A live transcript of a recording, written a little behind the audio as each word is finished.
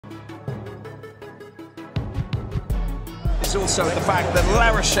is also the fact that La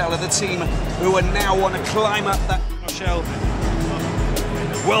Rochelle are the team who are now want to climb up that. Rochelle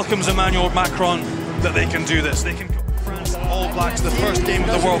welcomes Emmanuel Macron that they can do this. They can France All Blacks. The first game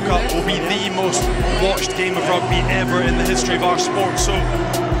of the World Cup will be the most watched game of rugby ever in the history of our sport. So,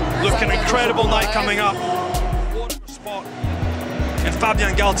 look, an incredible night coming up. Spot in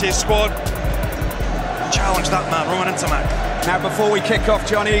Fabien Galtier's squad. Challenge that man, Romain Ntamack. Now, before we kick off,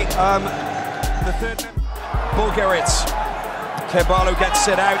 Johnny, the third Bulgaritz. Kerbalo gets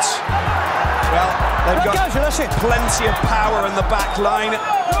it out. Well, they've got plenty of power in the back line,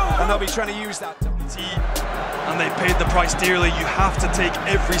 and they'll be trying to use that. And they paid the price dearly. You have to take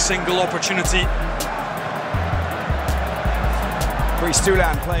every single opportunity. Toulouse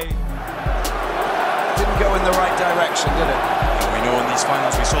play didn't go in the right direction, did it? We know in these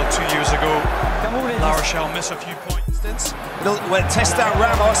finals we saw 2 years ago, La Rochelle miss a few points. Well, test out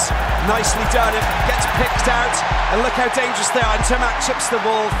Ramos, nicely done, it gets picked out, and look how dangerous they are. Ntamack chips the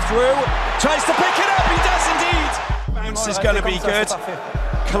ball through, tries to pick it up, he does indeed! Bounce is going to be good,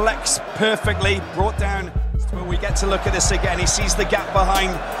 collects perfectly, brought down. When we get to look at this again, he sees the gap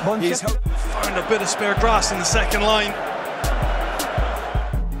behind. He's found a bit of spare grass in the second line.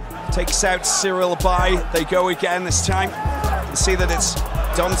 Takes out Cyril Bay, they go again this time. You see that it's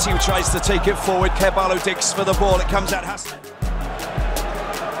Dupont who tries to take it forward, Kerbalo digs for the ball, it comes out.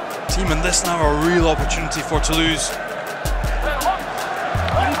 Team in this now a real opportunity for Toulouse.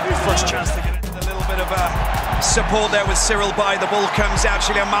 First chance to get it. A little bit of support there with Cyril Bay, the ball comes out,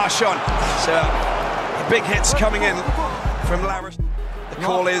 Julien Marchand. So big hits coming in from La Rochelle. The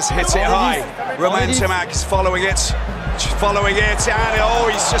call is hit it high. Romain Ntamack is following it, and oh,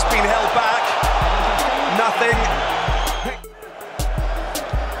 he's just been held back. Nothing.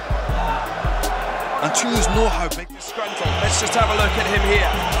 And Toulouse know how big. Let's just have a look at him here.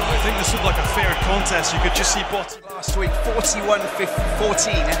 I think this looked like a fair contest. You could just see Bot. Last week,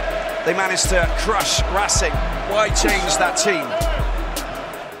 41-14. They managed to crush Racing. Why change that team?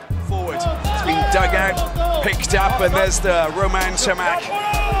 Forward. It's been dug out, picked up, and there's the Romain Ntamack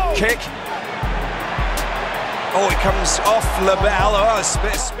kick. Oh, it comes off Labelle. Oh, it's a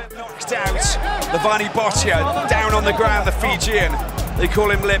bit knocked out. Levani Botia down on the ground, the Fijian. They call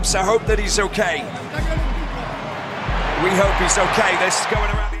him Lips. I hope that he's okay. We hope he's okay. This is going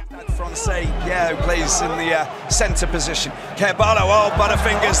around the Francais, who plays in the centre position. Kerbalo, oh,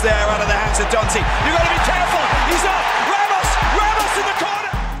 Butterfingers there out of the hands of Dante. You've got to be careful. He's off. Ramos in the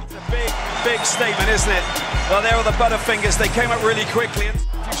corner. It's a big statement, isn't it? Well, there are the Butterfingers. They came up really quickly. A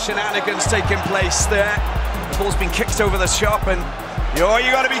few shenanigans taking place there. The ball's been kicked over the shop, and you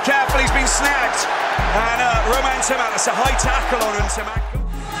got to be careful. He's been snagged. And Romain Ntamack, that's a high tackle on Ntamack.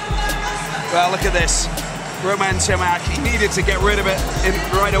 Well, look at this. Romain Ntamack, he needed to get rid of it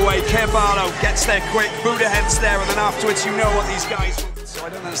right away. Kerbalo gets there quick, Buddha heads there, and then afterwards you know what these guys want. So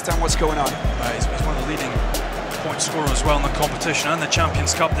I don't understand what's going on. He's one of the leading point scorers as well in the competition and the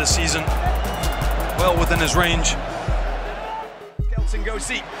Champions Cup this season. Well within his range. Skelton goes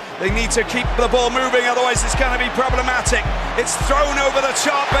deep. They need to keep the ball moving, otherwise it's going to be problematic. It's thrown over the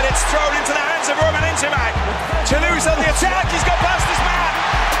top, but it's thrown into the hands of Romain Ntamack. Toulouse on the attack, he's got past his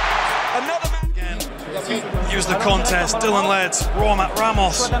man. Another man. Use the contest, Dylan led,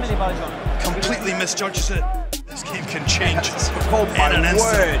 Ramos completely misjudges it. This game can change in an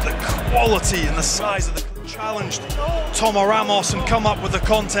instant. The quality and the size of the challenged Tomo Ramos and come up with the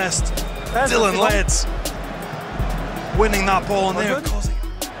contest. Dylan led, winning that ball, and they're causing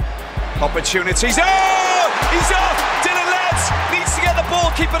opportunities. Oh! He's off! Dylan Leds needs to get the ball,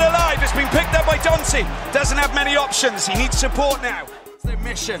 keep it alive. It's been picked up by Dante. Doesn't have many options. He needs support now. Their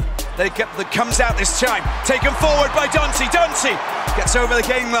mission that comes out this time, taken forward by Dante. Dante gets over the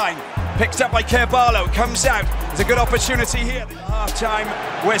game line, picked up by Kerbalo, comes out. There's a good opportunity here. Half-time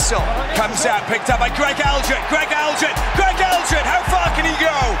whistle comes out, picked up by Greg Aldred. How far can he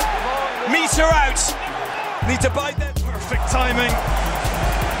go? Meter out. Need to bite that. Perfect timing.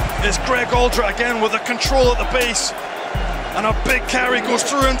 Is Greg Aldred again with the control at the base. And a big carry goes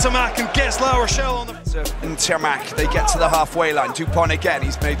through Ntamack and gets La Rochelle on the... Ntamack, they get to the halfway line. Dupont again,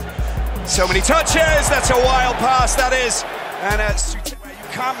 he's made so many touches. That's a wild pass, that is. And you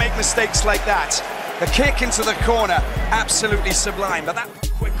can't make mistakes like that. The kick into the corner, absolutely sublime. But that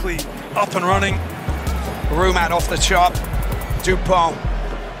quickly up and running. Romain off the chop. Dupont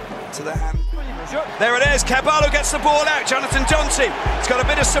to the hand. There it is, Kerbalo gets the ball out, Jonathan Dante. He's got a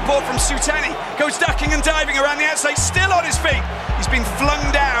bit of support from Soutani. Goes ducking and diving around the outside, still on his feet. He's been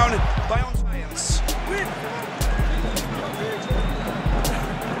flung down by Antoine.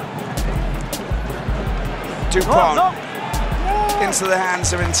 Dupont into the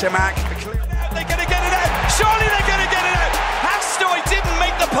hands of Ntamack. They're going to get it out. Surely they're going to get it out. Hastoy didn't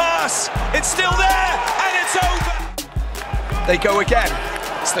make the pass. It's still there, and it's over. They go again.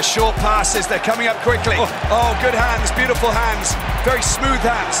 It's the short passes. They're coming up quickly. Oh, good hands, beautiful hands, very smooth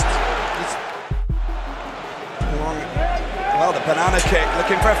hands. Well, the banana kick,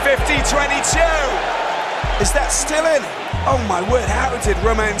 looking for a 50-22. Is that still in? Oh my word, how did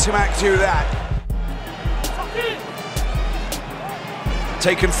Romain Ntamack do that?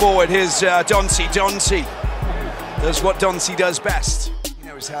 Taken forward, here's Donty. Donty does what Donty does best. He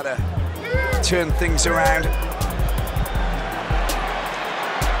knows how to turn things around.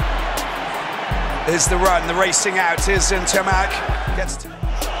 Here's the run, the racing out. Here's Ntamack. Gets to...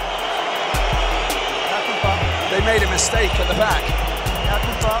 They made a mistake at the back.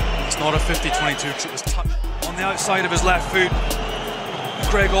 It's not a 50-22 because it was touched on the outside of his left foot.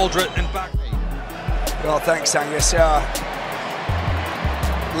 Craig Aldred in back. Well, thanks, Angus.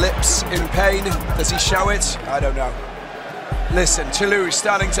 Lips in pain. Does he show it? I don't know. Listen, Toulouse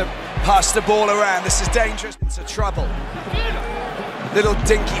starting to pass the ball around. This is dangerous. It's a trouble. Little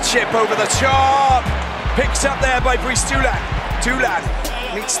dinky chip over the top. Picked up there by Brice Dupont. Dupont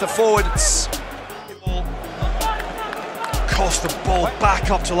meets the forwards. Cost the ball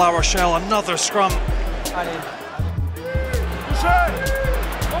back up to La Rochelle. Another scrum. Well,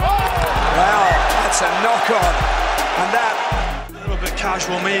 that's a knock-on. And that... A little bit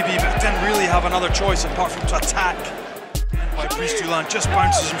casual maybe, but didn't really have another choice apart from to attack. By Brice Dupont, just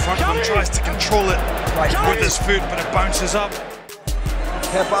bounces in front of him, tries to control it with his foot, but it bounces up.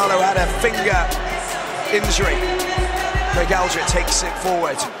 Herbalo had a finger injury. Craig Aldred takes it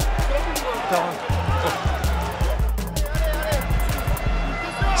forward.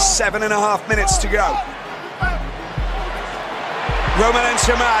 7.5 minutes to go. Romain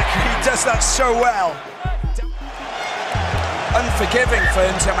Ntamack, he does that so well. Unforgiving for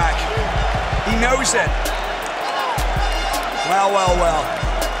Ntamack. He knows it. Well, well, well.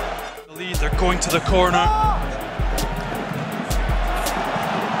 The lead, they're going to the corner.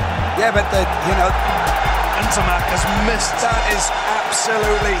 Yeah, but Ntamack has missed. That is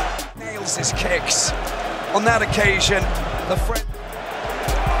absolutely nails his kicks. On that occasion, the friend.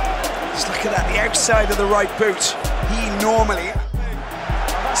 Just look at that, the outside of the right boot. He normally.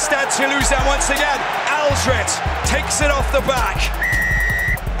 Stade Toulouse once again. Aldred takes it off the back.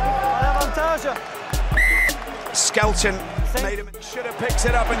 Skelton made him, should have picked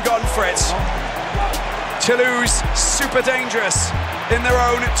it up and gone for it. Toulouse, super dangerous in their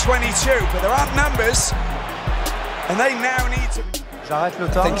own 22, but there aren't numbers, and they now need to... I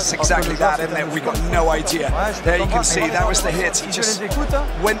think it's exactly that, isn't it? We've got no idea. There you can see, that was the hit. He just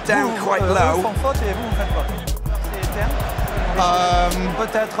went down quite low.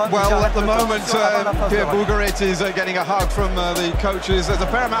 Well, at the moment, Pierre Bourgaret is getting a hug from the coaches. There's a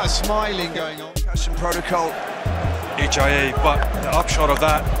fair amount of smiling going on. Concussion protocol. HIA, but the upshot of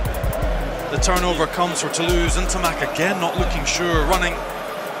that, the turnover comes for Toulouse. Ntamack again not looking sure, running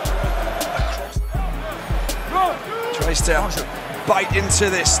across. Tries to bite into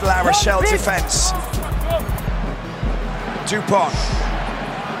this La Rochelle defence. Dupont.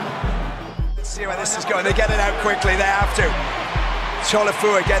 Let's see where this is going. They get it out quickly, they have to.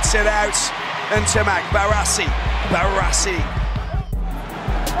 Cholafua gets it out. Ntamack, Barassi.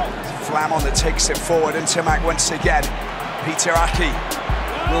 Flamon that takes it forward. Ntamack once again. Peter Aki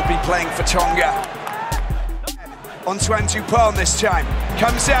will be playing for Tonga. Antoine Dupont this time.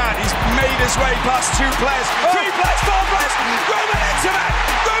 Comes out, he's made his way past 2 players, 3 players, 4 players. Romain Ntamack!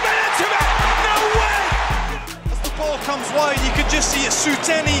 No way! As the ball comes wide, you could just see it.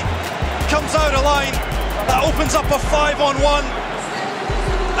 Souteni comes out of line. That opens up a 5-on-1.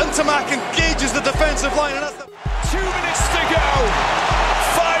 Ntamack engages the defensive line, and that's the... 2 minutes to go.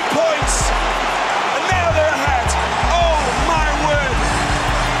 5 points. And now they're ahead. Oh my word.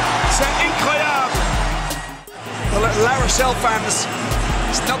 C'est incroyable. The La Rochelle fans,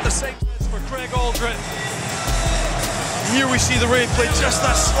 it's not the same. For Craig Aldred. Here we see the replay, just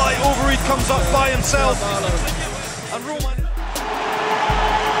that slight overread comes up by himself. And Romain.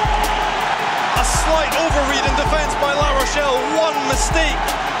 A slight overread in defence by La Rochelle, one mistake.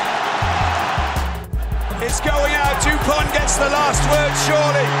 It's going out, Dupont gets the last word,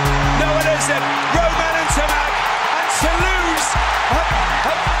 surely. No, it isn't. Romain Ntamack and Toulouse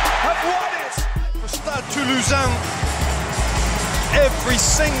have won it. For Stade Toulousain, every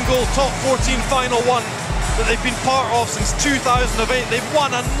single top 14 final one that they've been part of since 2008, they've won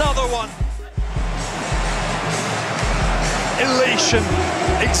another one. Elation,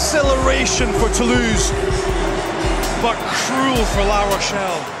 exhilaration for Toulouse, but cruel for La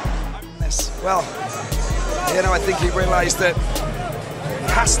Rochelle. Well, you know, I think he realised that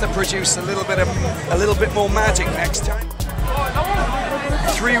has to produce a little bit more magic next time.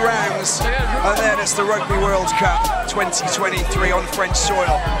 3 rounds, and then it's the Rugby World Cup 2023 on French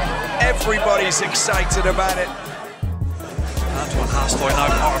soil. Everybody's excited about it. Antoine now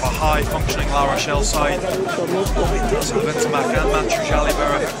part of a high-functioning La Rochelle side. Ntamack and Mathieu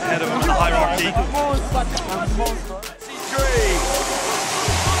Jalibert ahead of him in the hierarchy.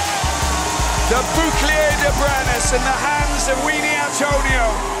 The bouclier de Brannis in the hands of Weenie Antonio.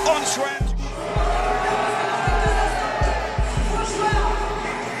 Antoine.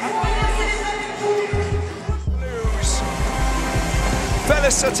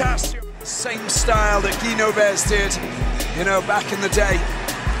 Felicitation. Same style that Guy Noves did, you know, back in the day.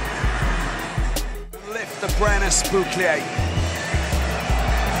 Lift the Brannis bouclier.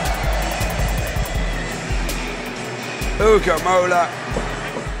 Ugo Mola.